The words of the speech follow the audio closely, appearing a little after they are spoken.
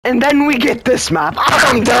And then we get this map.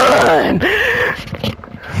 I'm done.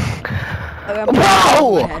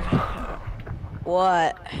 Whoa!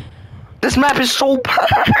 What? This map is so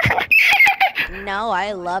perfect. No,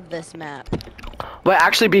 I love this map. Wait,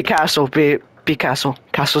 actually, be Castle. Be Castle.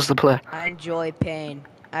 Castle's the play. I enjoy pain.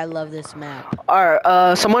 I love this map.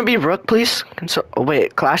 Alright, someone be Rook, please. Oh,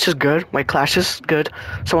 wait, Clash is good. Wait, Clash is good.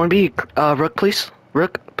 Someone be Rook, please.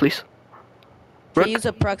 Rook, please. Should I use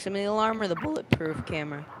a proximity alarm or the bulletproof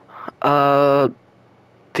camera?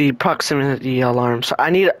 The proximity alarm. So I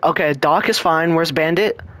need. Okay, Doc is fine. Where's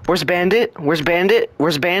Bandit? Where's Bandit? Where's Bandit?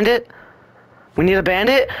 Where's Bandit? We need a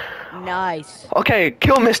Bandit. Nice. Okay,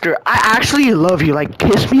 kill Mister. I actually love you. Like,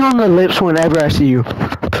 kiss me on the lips whenever I see you,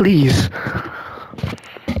 please.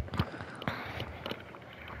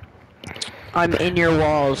 I'm in your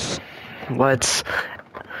walls. What?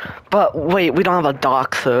 But wait, we don't have a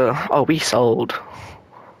Doc though. Oh, we sold.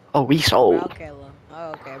 Oh, we sold. Okay,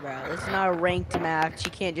 okay, bro. This is not a ranked match.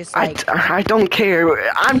 You can't just like. I don't care.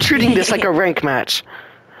 I'm treating this like a rank match.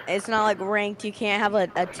 It's not like ranked. You can't have a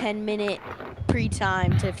 10-minute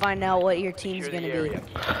pre-time to find out what your team's gonna be.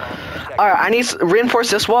 Alright, I need to reinforce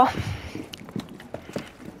this wall.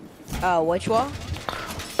 Which wall?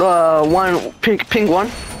 The one, ping one.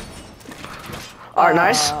 Alright,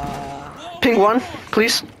 nice. Ping one,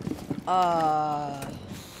 please.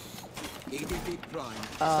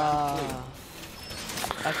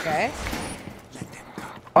 Okay.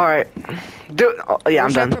 Alright. Oh, yeah,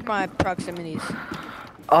 I'm done. For my proximities.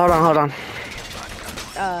 Hold on.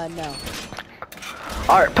 No.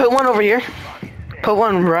 Alright, put one over here. Put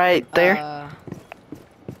one right there.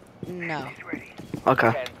 No.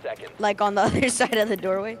 Okay. Like on the other side of the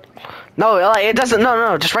doorway? No, like, it doesn't.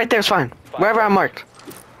 No, just right there is fine. Wherever I'm marked.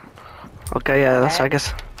 Okay, yeah, that's, I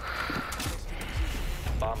guess.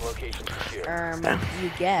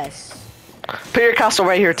 You guess. Put your castle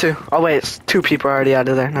right here, too. Oh, wait, it's two people already out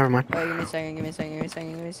of there. Never mind. Oh, give me a second.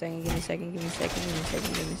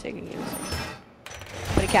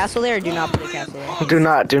 Put a castle there or do not put a castle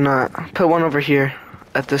there? Do not. Put one over here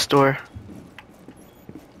at this door.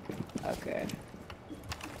 Okay.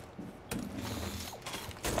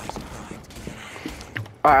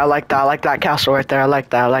 Alright, I like that castle right there. I like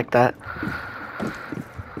that. I like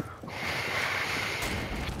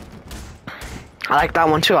that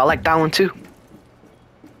one too.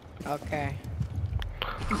 Okay.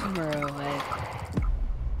 Bro,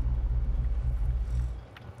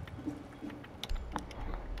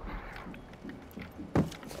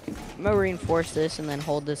 I'm gonna reinforce this and then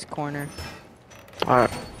hold this corner.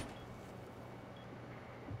 Alright.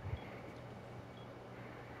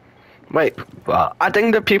 Wait, well, I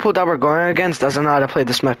think the people that we're going against doesn't know how to play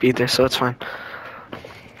this map either, so it's fine.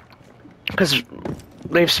 Because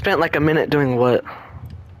they've spent like a minute doing what?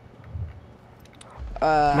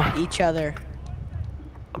 Each other.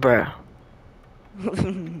 Bruh.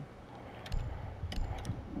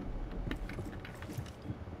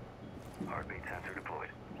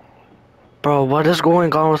 Bro, what is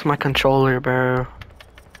going on with my controller, bro?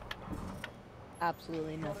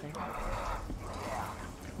 Absolutely nothing.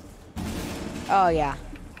 Oh yeah.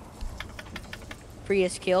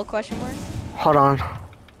 Freest kill, question mark? Hold on.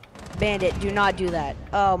 Bandit, do not do that.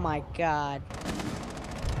 Oh my god.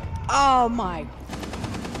 Oh my.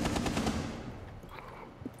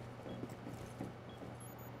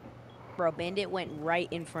 Bro, Bandit went right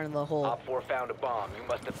in front of the hole. Op 4 found a bomb. You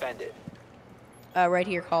must defend it. Right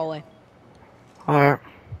here, hallway. Alright.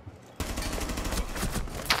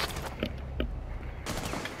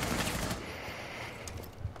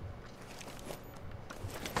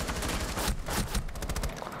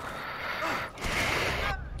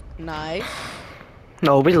 Nice.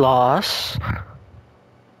 No, we lost.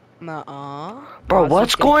 Nuh-uh. Bro,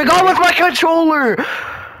 what's going on with my controller?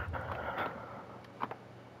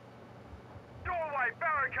 Doorway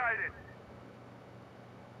barricaded.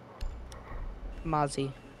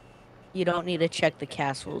 Mozzie, you don't need to check the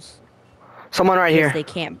castles. Someone right here. They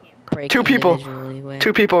can't break Two people. individually.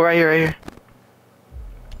 Two people right here.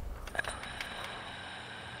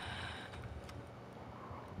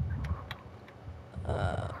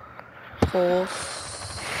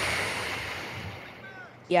 Pulse.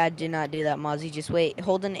 Yeah, I did not do that, Mozzie. Just wait.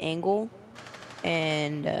 Hold an angle.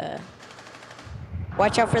 And,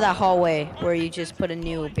 watch out for that hallway where you just put a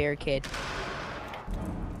new barricade.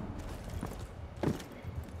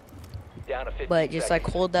 But just like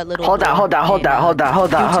hold that little. Hold that.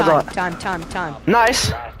 Time.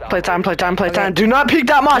 Nice. Play time. Okay. Do not peek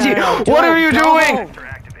that, Mozzie. No, What are you doing?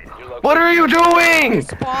 What are you doing?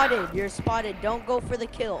 You're spotted. Don't go for the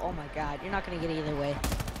kill. Oh my god. You're not gonna get it either way.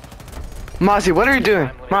 Mozzie, what are you doing?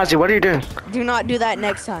 Mozzie, what are you doing? Do not do that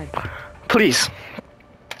next time. Please.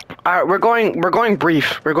 Alright, we're going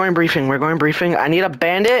brief. We're going briefing. I need a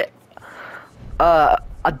bandit, a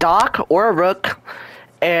doc or a rook,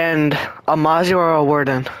 and a Mozzie or a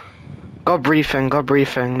warden. Go briefing.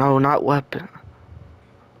 No, not weapon.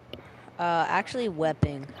 Actually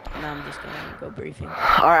weapon. No, I'm just gonna go briefing.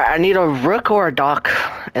 Alright, I need a rook or a doc,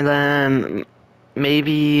 and then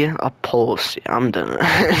maybe a pulse. Yeah, I'm done.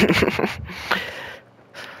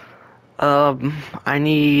 I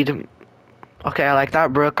need. Okay, I like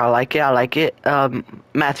that rook. I like it.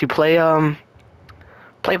 Matthew, play Valkyrie.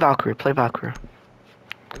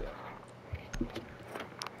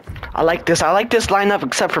 I like this lineup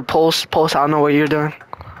except for Pulse. Pulse, I don't know what you're doing.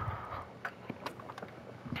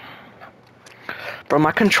 Bro,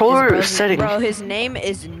 my controller is setting. Bro, his name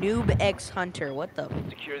is Noob X Hunter. What the?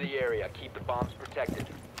 Secure the area. Keep the bombs protected.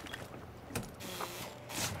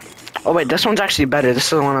 Oh wait, this one's actually better. This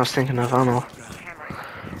is the one I was thinking of. I don't know.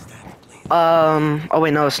 Oh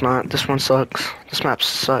wait, no, it's not. This one sucks. This map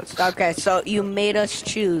sucks. Okay, so you made us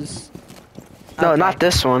choose. No, Okay. not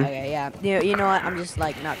this one. Okay, yeah. You know what? I'm just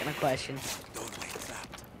like not gonna question. Don't wait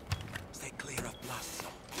trapped. Stay clear of blast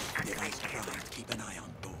zone. Device primed. Keep an eye on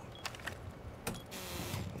door.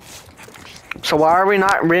 So why are we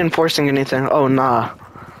not reinforcing anything? Oh nah.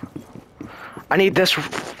 I need this.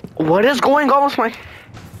 What is going on with my? 10 Who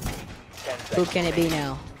seconds. can it be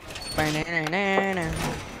now?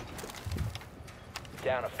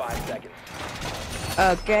 Down to 5 seconds.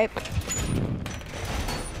 Okay.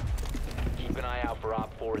 Keep an eye out for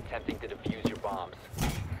Op 4 attempting to defuse your bombs.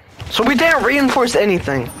 So we didn't reinforce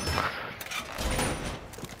anything.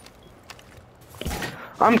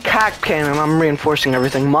 I'm cack cannon. I'm reinforcing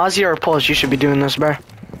everything. Mozzie or Pulse, you should be doing this, bro.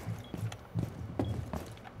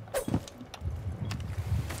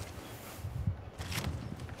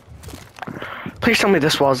 Please tell me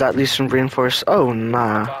this wall is at least reinforced. Oh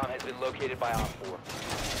nah. Bomb has been located by Op 4.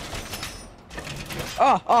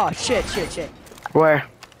 Oh, shit. Where?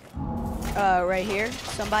 Right here.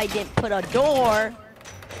 Somebody didn't put a door.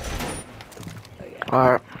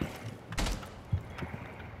 Alright.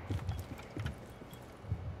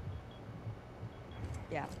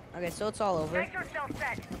 Yeah. Okay, so it's all over.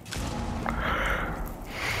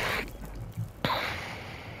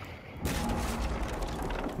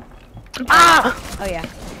 Ah! Oh yeah.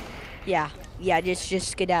 Yeah, just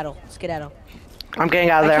skedaddle. I'm getting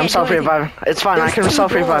out of there. I'm I can't do self-reviving. It's fine. I There's can 2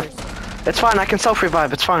 self-revive. doors. It's fine. I can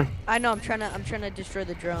self-revive. It's fine. I know, I'm trying to destroy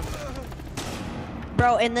the drone.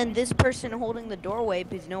 Bro, and then this person holding the doorway,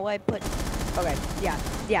 because you know what I put... Okay,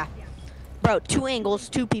 yeah. Bro, 2 angles,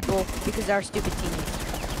 2 people, because our stupid teammates.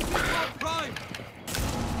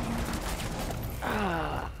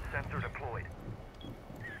 Sensor deployed.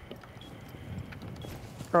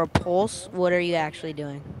 Bro, Pulse, what are you actually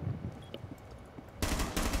doing?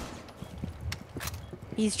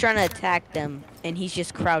 He's trying to attack them, and he's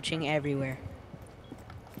just crouching everywhere.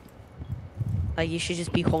 Like, you should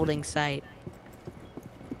just be holding sight.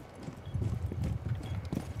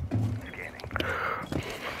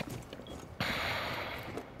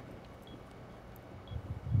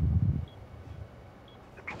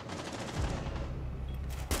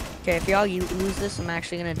 Okay, if y'all lose this, I'm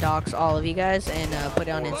actually gonna dox all of you guys and put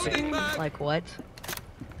it on Instagram. Like, what?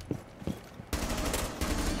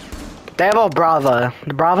 They have a Brava.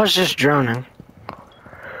 The Brava's just droning.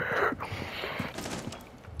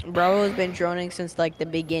 Bravo has been droning since, like, the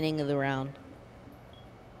beginning of the round.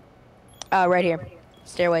 Right here.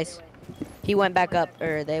 Stairways. He went back up,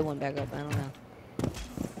 or they went back up, I don't know.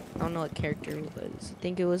 I don't know what character it was. I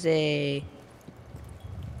think it was a...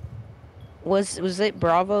 Was it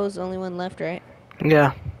Bravo's the only one left, right?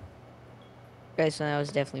 Yeah. Okay, so that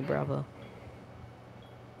was definitely Bravo.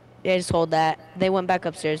 Yeah, just hold that. They went back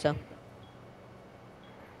upstairs, though.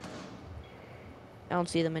 I don't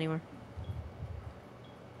see them anymore.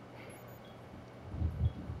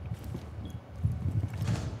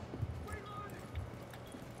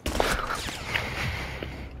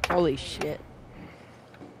 Holy shit.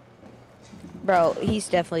 Bro, he's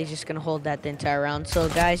definitely just gonna hold that the entire round. So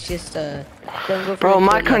guys, just don't go for Bro, the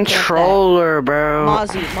my kill, like, camp that. controller, bro.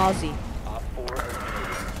 Mozzie. Op 4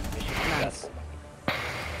 eliminated. Mission Nice. successful.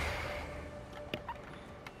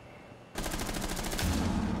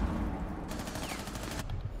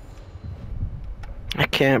 I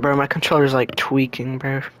can't, bro. My controller's like tweaking,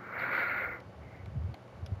 bro.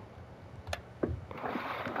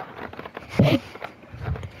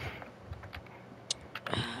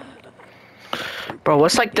 Bro,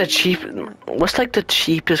 what's like the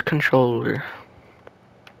cheapest controller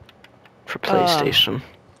for PlayStation?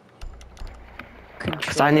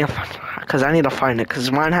 Cause I Cause I need to find it. Cause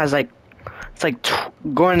mine has like, it's like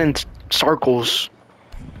going in circles.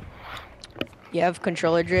 You have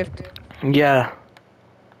controller drift? Yeah.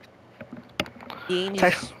 You can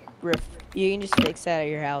Text- just you can just fix that at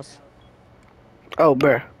your house. Oh,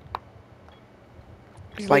 bruh.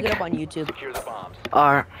 Just Like- look it up on YouTube. Secure the bombs.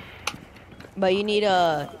 Alright. But you need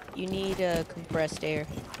compressed air.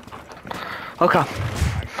 Okay.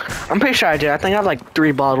 I'm pretty sure I did. I think I have like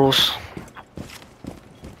 3 bottles.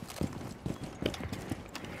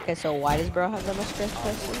 Okay, so why does bro have that much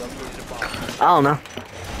compressed air? Located a bomb. I don't know.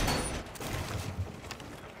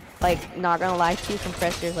 Like, not gonna lie to you,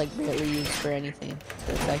 compressed air is like barely used for anything.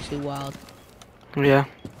 So it's actually wild. Yeah.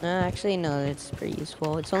 Actually, no, it's pretty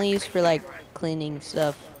useful. It's only used for like cleaning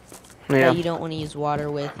stuff Yeah. that you don't want to use water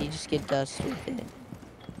with. You just get dust with it.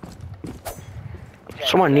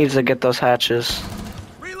 Someone needs to get those hatches.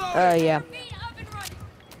 Yeah.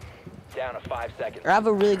 Down to 5 seconds. I have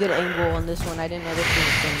a really good angle on this one. I didn't know this was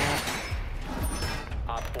from that.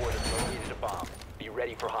 Op 4 has located a bomb. Be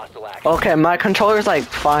ready for hostile action. Okay, my controller's like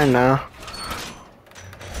fine now.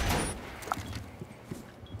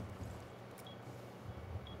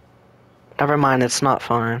 Never mind, it's not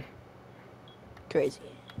fine. Crazy.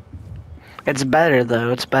 It's better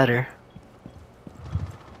though, it's better.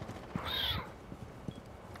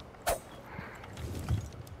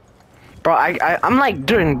 Bro, I'm like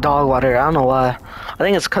doing dog water, I don't know why. I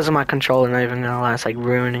think it's because of my controller, not even gonna lie, it's like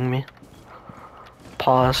ruining me.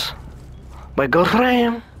 Pause. Wait, go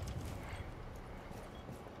frame.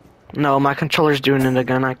 No, my controller's doing it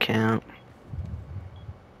again, I can't.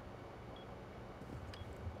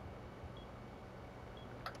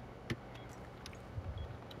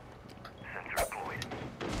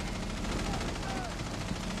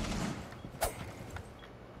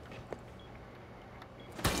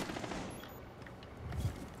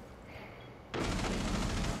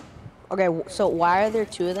 Okay, so why are there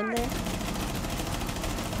 2 of them there?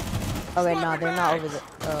 Okay, no, they're not over the.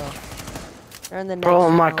 Oh, they're in the next.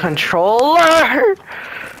 Bro, my one. controller!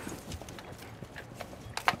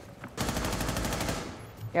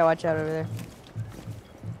 Yeah, watch out over there.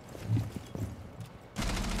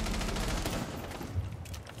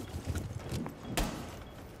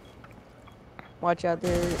 Watch out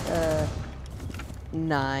there.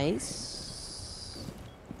 Nice.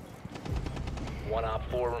 1 Op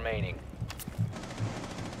 4 remaining.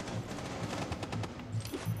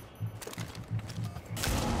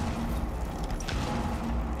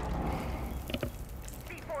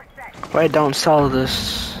 Wait, don't sell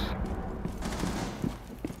this.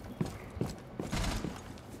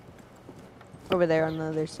 Over there on the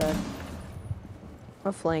other side.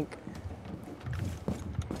 A flank.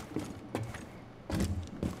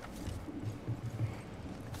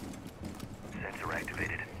 Sensor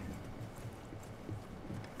activated.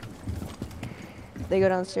 They go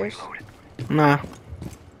downstairs. Nah.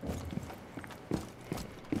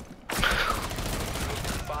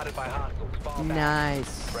 Spotted by hostiles. Fall back.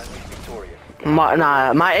 Nice. Friendly victorious.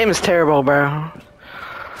 My aim is terrible, bro.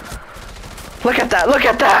 Look at that, look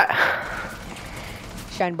at that!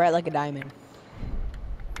 Shine bright like a diamond.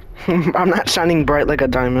 I'm not shining bright like a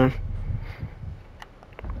diamond.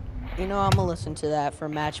 You know, I'm gonna listen to that for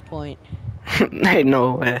match point. Hey,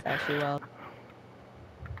 no way. It's actually well.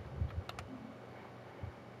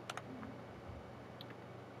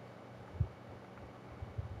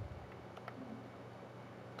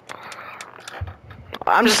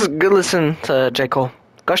 I'm just good listening to J. Cole.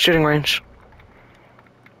 Go shooting range.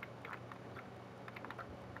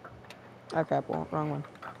 Oh crap, wrong one.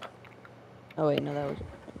 Oh wait, no, that was.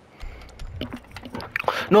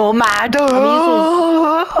 No matter.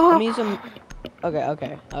 I'm using.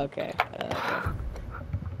 Okay.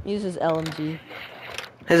 Uses LMG.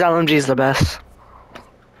 His LMG is the best.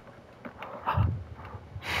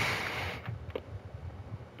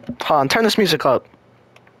 Hold on, turn this music up.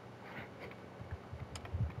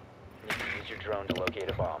 Need to use your drone to locate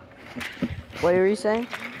a bomb. What were you saying?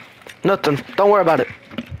 Nothing. Don't worry about it.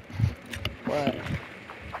 What?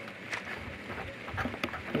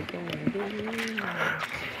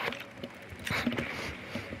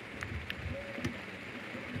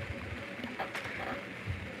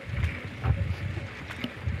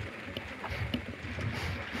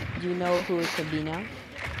 Do you know who it could be now?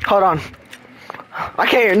 Hold on. I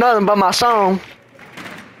can't hear nothing but my song.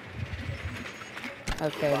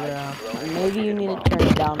 Okay, bro. Maybe you need to turn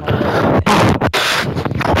it down a little bit.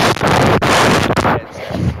 10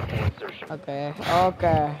 seconds before insertion. Okay.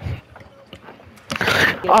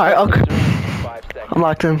 Alright, okay. 5 seconds. I'm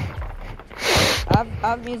locked in. I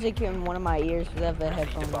have music in one of my ears because I have the The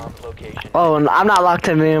headphones on. bomb location. Oh, and I'm not locked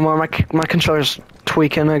in anymore. My controller's tweaked. we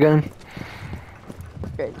can again.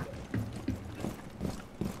 Great.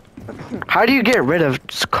 How do you get rid of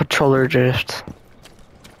controller drift?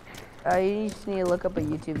 You just need to look up a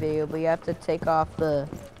YouTube video, but you have to take off the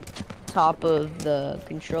top of the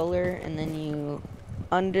controller, and then you,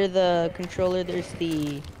 under the controller, there's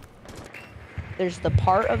the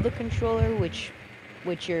part of the controller which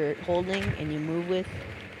you're holding and you move with,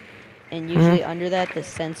 and usually under that the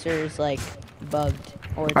sensor is like bugged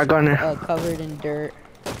or it's covered in dirt.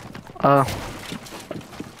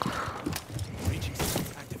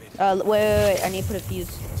 Wait, I need to put a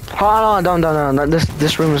fuse. Hold on, don't.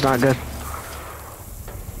 This room is not good.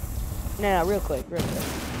 No, real quick.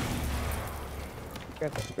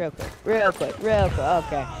 Okay,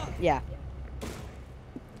 yeah.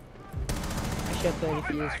 I should put a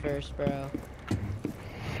fuse first, bro.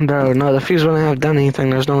 Bro, no, the fuse wouldn't have done anything.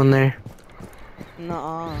 There's no one there.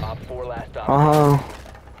 Op 4 last op.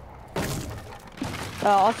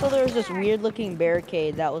 Also, there was this weird-looking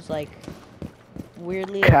barricade that was like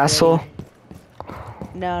weirdly. Castle. Afraid.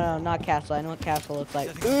 No, not castle. I know what castle looks like.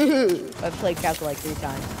 I've played castle like 3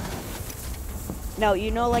 times. No,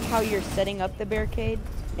 you know like how you're setting up the barricade,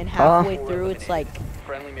 and halfway through it's like,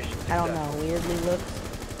 Friendly mission I don't know, weirdly looks.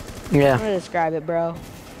 Yeah. I'm gonna describe it, bro.